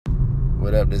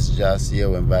What up? This is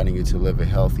Jasiel inviting you to live a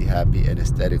healthy, happy, and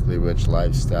aesthetically rich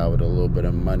lifestyle with a little bit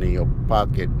of money in your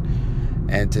pocket.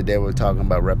 And today we're talking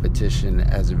about repetition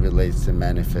as it relates to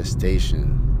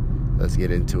manifestation. Let's get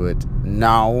into it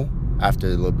now after a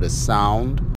little bit of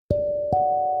sound.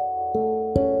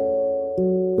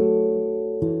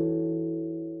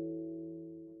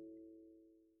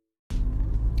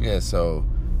 Yeah, so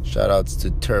shout outs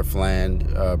to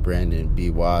Turfland, Brandon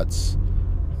B. Watts.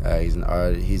 He's an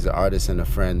artist and a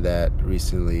friend that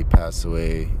recently passed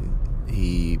away.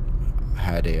 He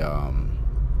had a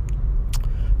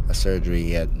surgery.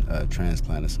 He had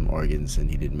transplanted some organs,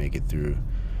 and he didn't make it through.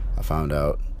 I found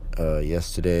out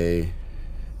yesterday.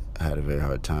 I had a very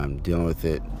hard time dealing with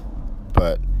it,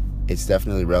 but it's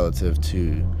definitely relative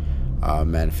to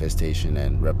manifestation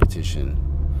and repetition.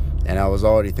 And I was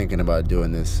already thinking about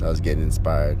doing this. I was getting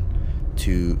inspired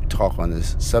to talk on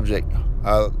this subject.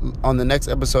 On the next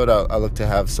episode, I'll look to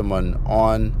have someone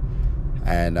on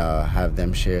and have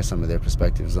them share some of their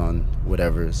perspectives on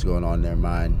whatever is going on in their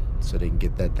mind so they can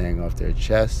get that thing off their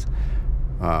chest.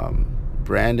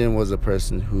 Brandon was a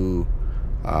person who,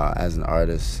 as an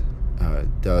artist,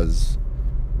 does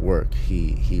work.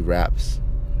 He raps.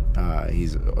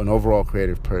 He's an overall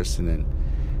creative person, and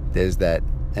there's that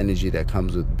energy that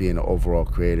comes with being an overall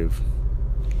creative,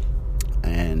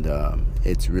 and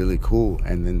it's really cool.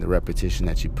 And then the repetition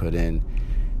that you put in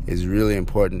is really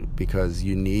important because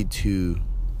you need to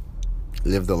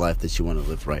live the life that you want to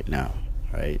live right now,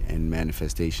 right? And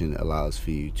manifestation allows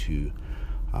for you to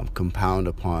compound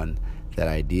upon that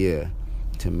idea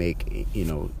to make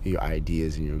your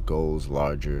ideas and your goals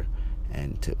larger,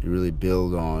 and to really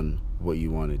build on what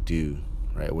you want to do,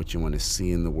 right? What you want to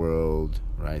see in the world,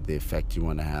 right? The effect you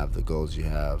want to have, the goals you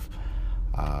have,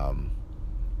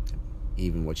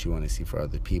 even what you want to see for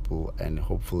other people. And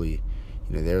hopefully,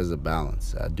 there's a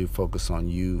balance. I do focus on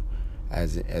you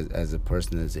as a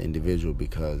person, as an individual,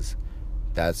 because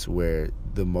that's where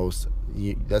the most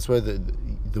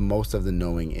the most of the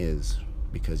knowing is,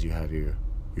 because you're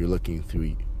looking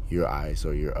through your eyes,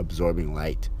 or you're absorbing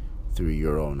light through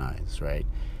your own eyes, right?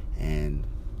 And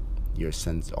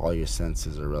all your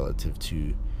senses are relative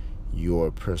to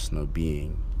your personal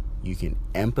being. You can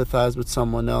empathize with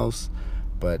someone else,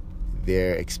 but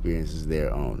their experience is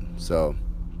their own. So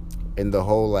in the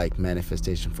whole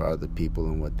manifestation for other people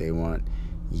and what they want,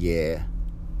 yeah,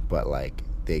 but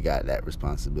they got that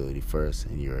responsibility first,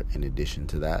 and you're in addition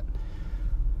to that.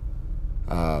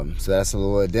 So that's a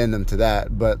little addendum to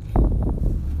that, but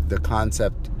the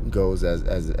concept goes as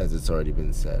it's already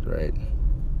been said, right?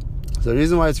 So the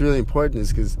reason why it's really important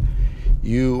is because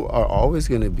you are always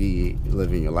going to be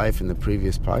living your life. In the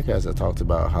previous podcast, I talked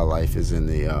about how life is in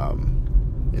the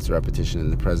it's repetition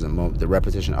in the present moment. The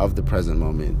repetition of the present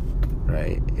moment,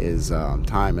 right, is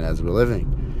time, and as we're living.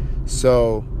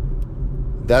 So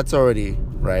that's already,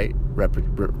 right,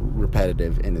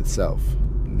 repetitive in itself.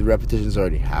 The repetition is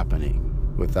already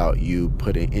happening without you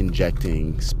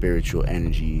injecting spiritual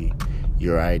energy,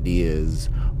 your ideas,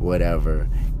 whatever,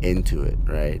 into it,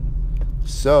 right?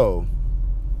 So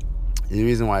the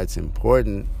reason why it's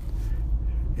important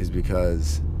is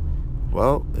because,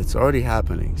 well, it's already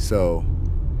happening. So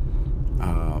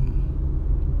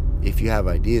if you have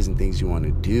ideas and things you want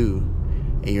to do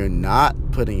and you're not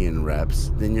putting in reps,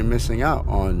 then you're missing out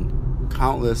on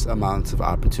countless amounts of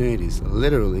opportunities,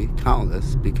 literally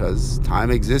countless, because time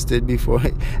existed before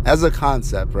as a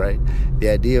concept, right? The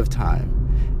idea of time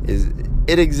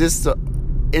it exists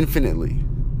infinitely.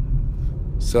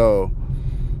 So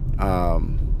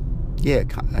yeah,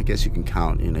 I guess you can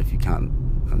count, if you count,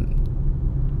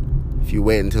 if you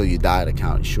wait until you die to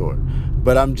count, sure.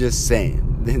 But I'm just saying,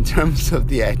 in terms of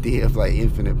the idea of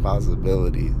infinite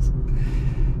possibilities,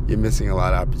 you're missing a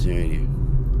lot of opportunity.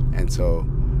 And so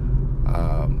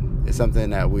it's something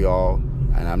that we all,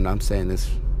 and I'm saying this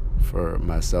for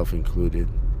myself included,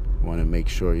 want to make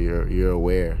sure you're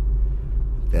aware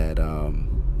that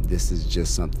this is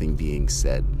just something being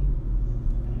said,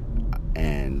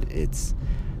 and it's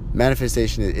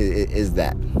manifestation is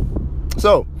that.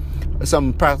 So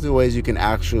some practical ways you can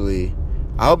actually,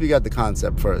 I hope you got the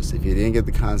concept first. If you didn't get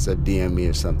the concept, DM me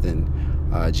or something.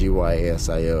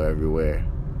 GYASIO everywhere,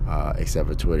 except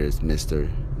for Twitter. It's Mr.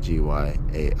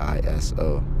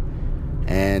 GYAISO.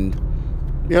 And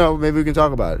maybe we can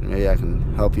talk about it. Maybe I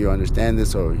can help you understand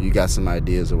this, or you got some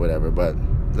ideas or whatever. But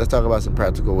let's talk about some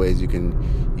practical ways you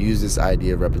can use this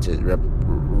idea of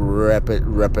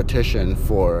repetition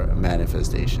for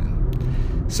manifestation.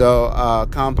 So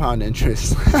compound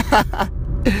interest.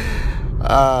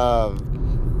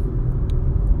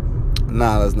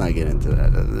 Nah, let's not get into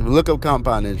that. Look up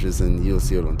compound interest and you'll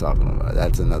see what I'm talking about.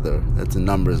 That's a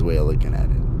numbers way of looking at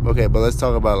it. Okay, but let's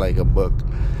talk about like a book.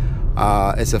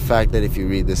 It's a fact that if you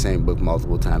read the same book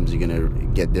multiple times, you're going to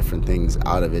get different things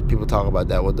out of it. People talk about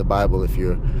that with the Bible. If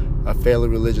you're a fairly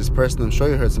religious person, I'm sure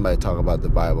you heard somebody talk about the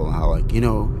Bible and how, like,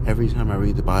 every time I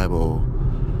read the Bible,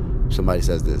 somebody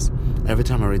says this, every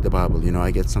time I read the Bible,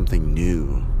 I get something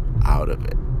new out of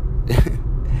it.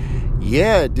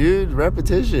 Yeah, dude,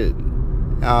 repetition.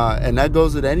 And that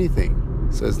goes with anything.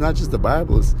 So it's not just the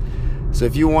Bible. So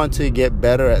if you want to get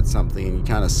better at something and you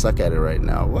kind of suck at it right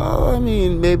now, well,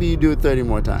 maybe you do it 30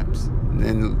 more times.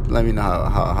 And let me know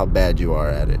how bad you are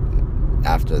at it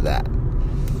after that.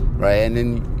 Right? And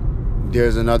then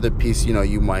there's another piece,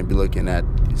 you might be looking at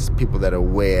people that are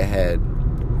way ahead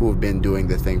who have been doing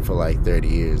the thing for like 30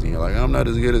 years. And you're like, I'm not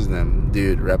as good as them.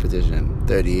 Dude, repetition,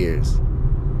 30 years.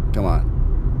 Come on.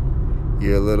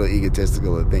 You're a little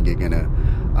egotistical to think you're going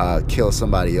to kill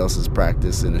somebody else's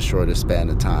practice in a shorter span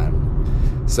of time.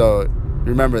 So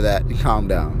remember that and calm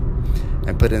down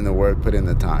and put in the work, put in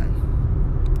the time.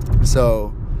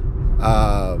 So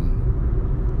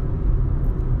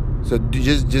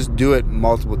just do it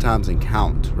multiple times and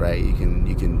count, right? You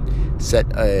can set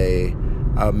a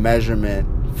measurement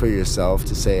for yourself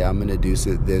to say, I'm going to do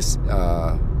this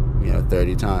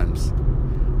 30 times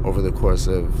over the course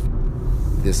of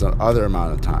this other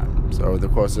amount of time. So over the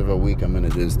course of a week, I'm going to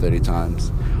do this 30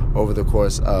 times. Over the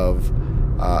course of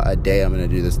a day, I'm going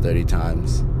to do this 30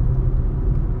 times.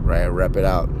 Right? Rep it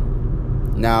out.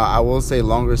 Now, I will say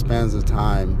longer spans of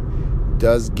time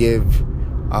does give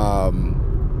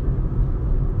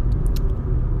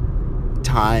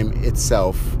time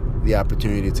itself the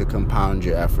opportunity to compound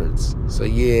your efforts. So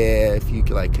yeah, if you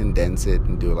could condense it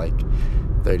and do it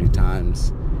 30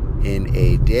 times in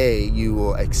a day, you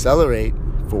will accelerate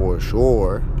for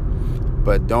sure.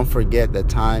 But don't forget that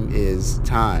time is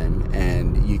time,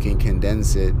 and you can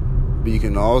condense it. But you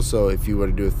can also, if you were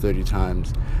to do it 30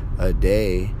 times a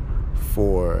day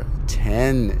for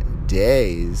 10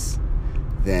 days,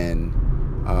 then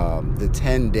the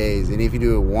 10 days, and if you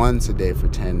do it once a day for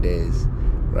 10 days,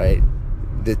 right,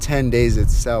 the 10 days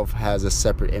itself has a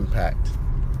separate impact.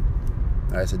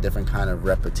 Right? It's a different kind of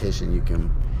repetition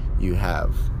you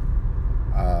have.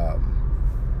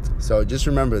 So just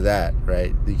remember that,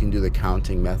 right? You can do the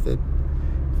counting method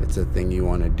if it's a thing you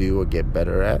want to do or get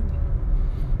better at.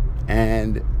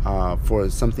 And for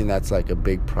something that's like a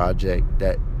big project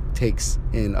that takes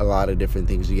in a lot of different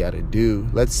things you got to do.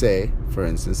 Let's say, for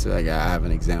instance, I have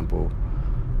an example.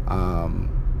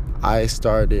 I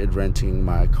started renting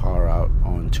my car out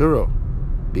on Turo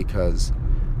because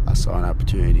I saw an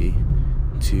opportunity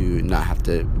to not have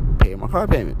to pay my car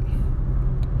payment.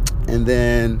 And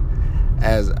then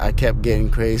as I kept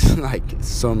getting crazy,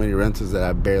 so many rentals that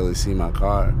I barely see my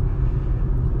car,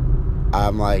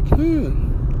 I'm like, people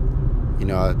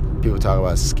talk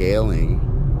about scaling.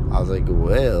 I was like,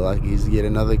 well, I could easily get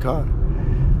another car.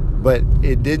 But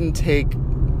it didn't take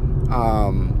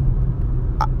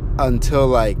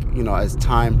until as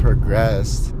time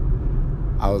progressed,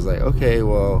 I was like, okay,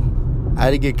 well, I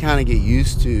had to get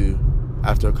used to,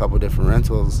 after a couple different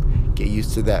rentals, get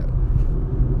used to that,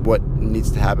 what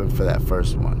needs to happen for that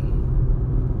first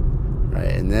one,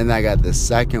 right? And then I got the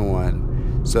second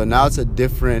one. So now it's a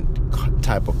different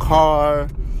type of car.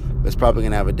 It's probably going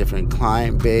to have a different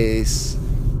client base,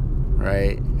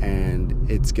 right? And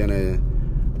it's going to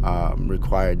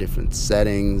require different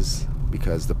settings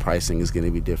because the pricing is going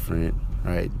to be different,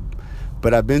 right?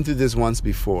 But I've been through this once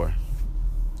before.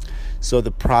 So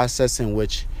the process in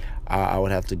which I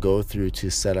would have to go through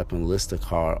to set up and list a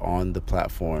car on the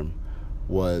platform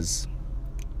was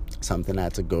something I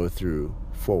had to go through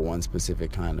for one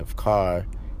specific kind of car.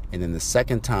 And then the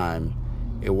second time,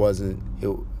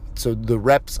 so the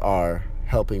reps are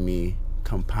helping me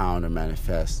compound or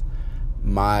manifest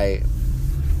my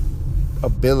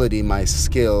ability, my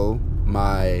skill,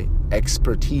 my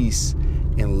expertise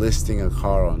in listing a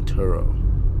car on Turo.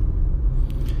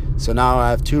 So now I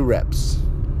have 2 reps,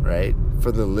 right,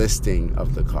 for the listing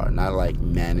of the car, not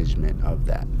management of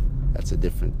that. That's a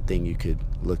different thing you could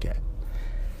look at.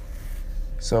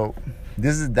 So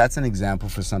that's an example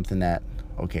for something that,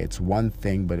 okay, it's one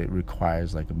thing, but it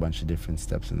requires a bunch of different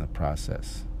steps in the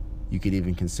process. You could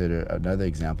even consider another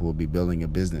example would be building a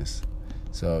business.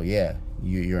 So yeah,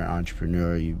 you're an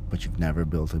entrepreneur, but you've never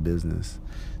built a business.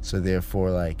 So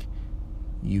therefore,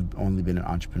 you've only been an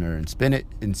entrepreneur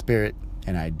in spirit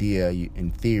and idea.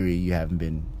 In theory, you haven't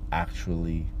been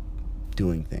actually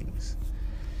doing things.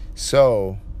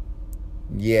 So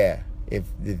yeah, if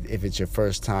it's your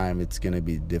first time, it's gonna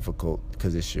be difficult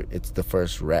because it's the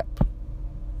first rep.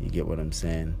 You get what I'm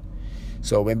saying?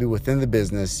 So maybe within the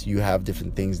business, you have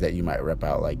different things that you might rep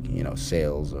out, like,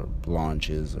 sales or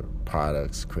launches or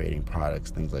products, creating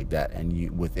products, things like that.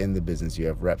 And within the business, you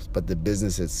have reps, but the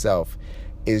business itself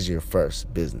is your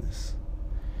first business.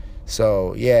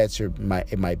 So yeah,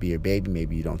 it might be your baby.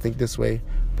 Maybe you don't think this way,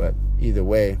 but either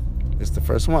way, it's the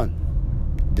first one,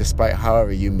 despite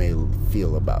however you may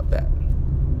feel about that,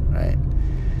 right?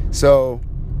 So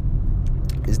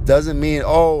it doesn't mean,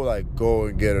 go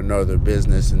and get another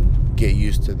business and get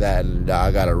used to that and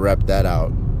I gotta rep that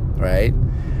out, right?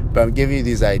 But I'm giving you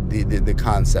these ideas, the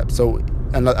concept. So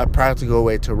a practical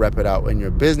way to rep it out in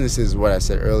your business is what I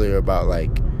said earlier about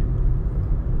like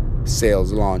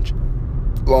sales,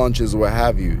 launches, what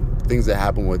have you, things that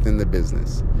happen within the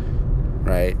business,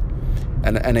 right?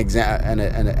 And an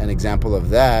example of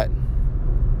that,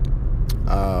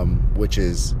 which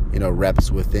is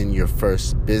reps within your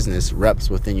first business, reps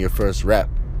within your first rep,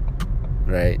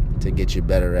 right? To get you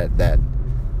better at that,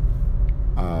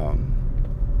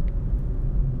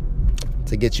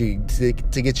 to get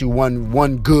you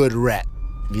one good rep.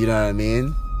 You know what I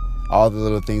mean? All the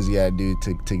little things you gotta do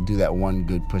to do that one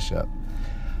good push-up.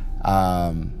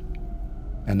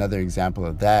 Another example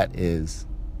of that is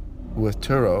with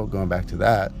Turo, going back to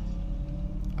that,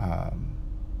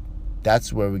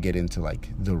 that's where we get into like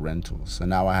the rentals. So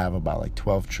now I have about like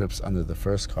 12 trips under the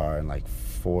first car and like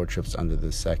 4 trips under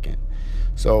the second.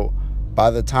 So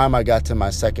by the time I got to my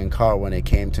second car, when it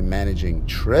came to managing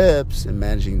trips and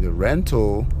managing the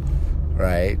rental,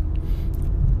 right,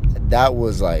 that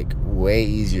was like way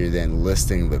easier than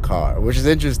listing the car, which is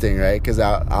interesting, right? Because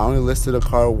I only listed a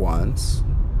car once,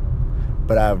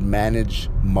 but I've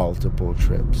managed multiple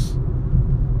trips.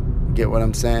 Get what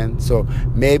I'm saying? So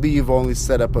maybe you've only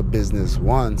set up a business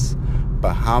once,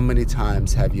 but how many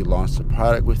times have you launched a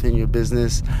product within your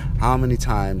business? How many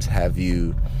times have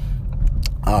you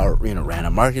ran a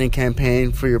marketing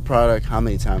campaign for your product? How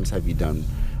many times have you done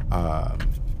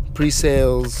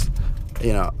pre-sales?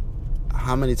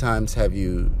 How many times have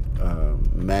you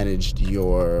managed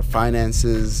your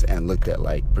finances and looked at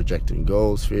like projecting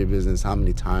goals for your business? How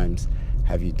many times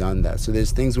have you done that? So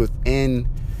there's things within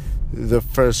the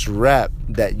first rep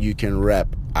that you can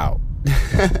rep out.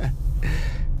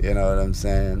 You know what I'm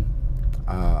saying?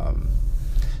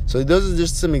 So those are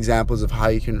just some examples of how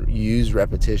you can use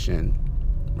repetition,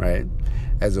 right,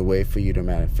 as a way for you to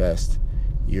manifest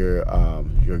your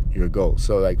goal.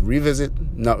 So like revisit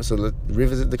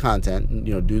the content,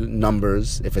 do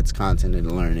numbers if it's content and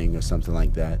learning or something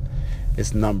like that.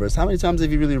 It's numbers. How many times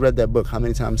have you really read that book? How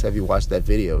many times have you watched that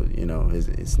video?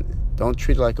 Don't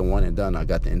treat it like a one and done. I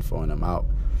got the info and I'm out.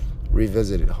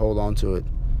 Revisit it. Hold on to it.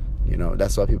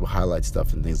 That's why people highlight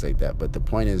stuff and things like that. But the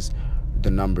point is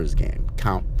the numbers game.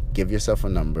 Count. Give yourself a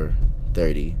number.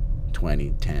 30, 20,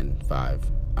 10, 5.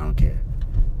 I don't care.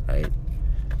 Right?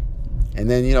 And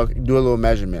then, do a little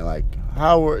measurement. Like,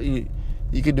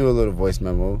 you could do a little voice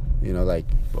memo, like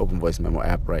open voice memo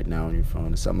app right now on your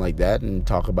phone or something like that, and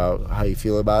talk about how you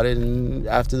feel about it. And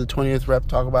after the 20th rep,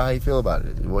 talk about how you feel about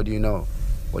it. What do you know?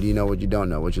 What do you know, what you don't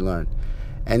know, what you learn?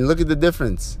 And look at the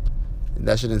difference. And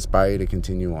that should inspire you to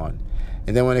continue on.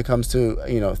 And then when it comes to,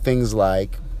 things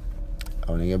like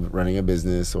running a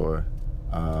business or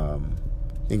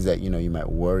things that, you might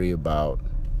worry about,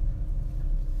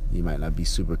 you might not be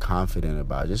super confident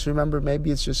about, just remember maybe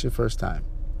it's just your first time,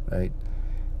 right?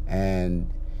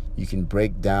 And you can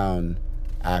break down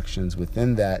actions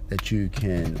within that you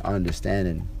can understand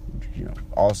and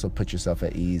also put yourself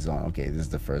at ease on, okay, this is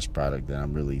the first product that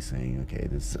I'm releasing, okay,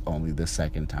 this is only the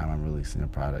second time I'm releasing a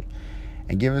product,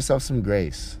 and give yourself some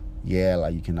grace. Yeah,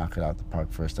 like you can knock it out the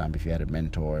park first time if you had a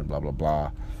mentor and blah blah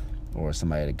blah, or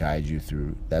somebody to guide you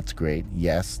through. That's great.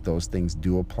 Yes, those things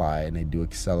do apply and they do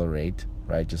accelerate,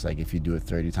 right? Just like if you do it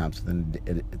 30 times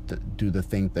do the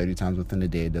thing 30 times within a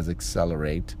day, it does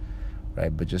accelerate,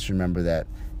 right? But just remember that,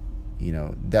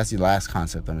 that's the last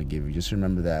concept I'm going to give you. Just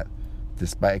remember that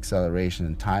despite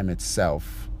acceleration, time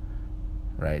itself,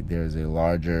 right, there's a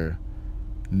larger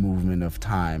movement of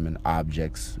time and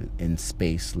objects in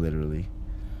space, literally,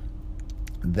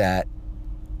 that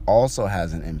also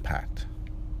has an impact,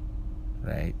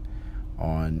 right,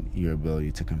 on your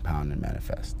ability to compound and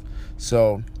manifest.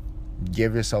 So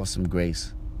give yourself some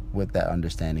grace with that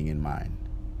understanding in mind,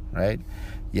 right?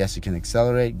 Yes, you can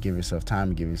accelerate, give yourself time,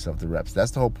 and give yourself the reps.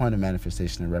 That's the whole point of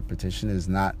manifestation and repetition, is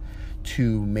not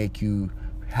to make you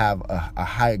have a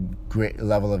high great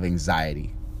level of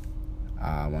anxiety.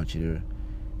 I want you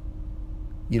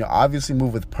to, obviously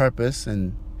move with purpose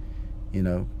and,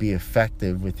 be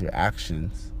effective with your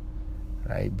actions,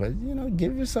 right? But,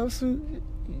 give yourself some,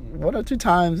 1 or 2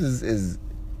 times is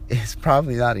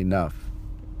probably not enough,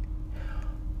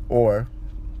 Or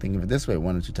think of it this way,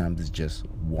 1 or 2 times is just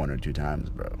 1 or 2 times,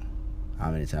 bro. How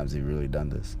many times have you really done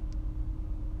this?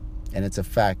 And it's a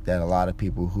fact that a lot of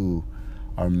people who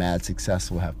are mad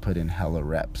successful have put in hella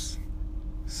reps.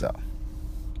 So,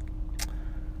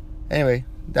 anyway,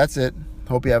 that's it.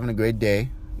 Hope you're having a great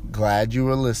day. Glad you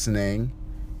were listening.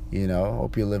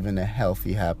 Hope you're living a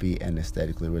healthy, happy, and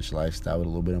aesthetically rich lifestyle with a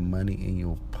little bit of money in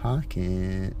your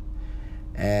pocket.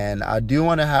 And I do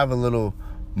want to have a little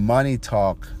money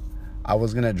talk. I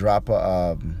was going to drop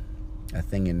a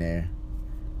thing in there,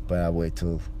 but I'll wait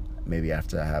till maybe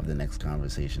after I have the next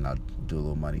conversation. I'll do a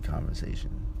little money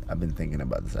conversation. I've been thinking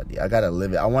about this idea. I got to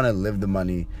live it. I want to live the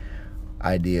money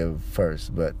idea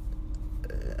first, but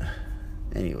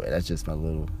anyway, that's just my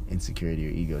little insecurity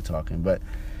or ego talking. But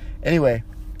anyway,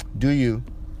 do you.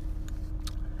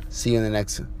 See you in the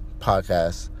next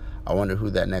podcast. I wonder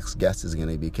who that next guest is going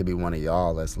to be. Could be one of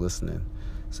y'all that's listening.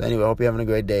 So anyway, I hope you're having a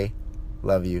great day.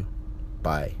 Love you.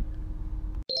 Bye.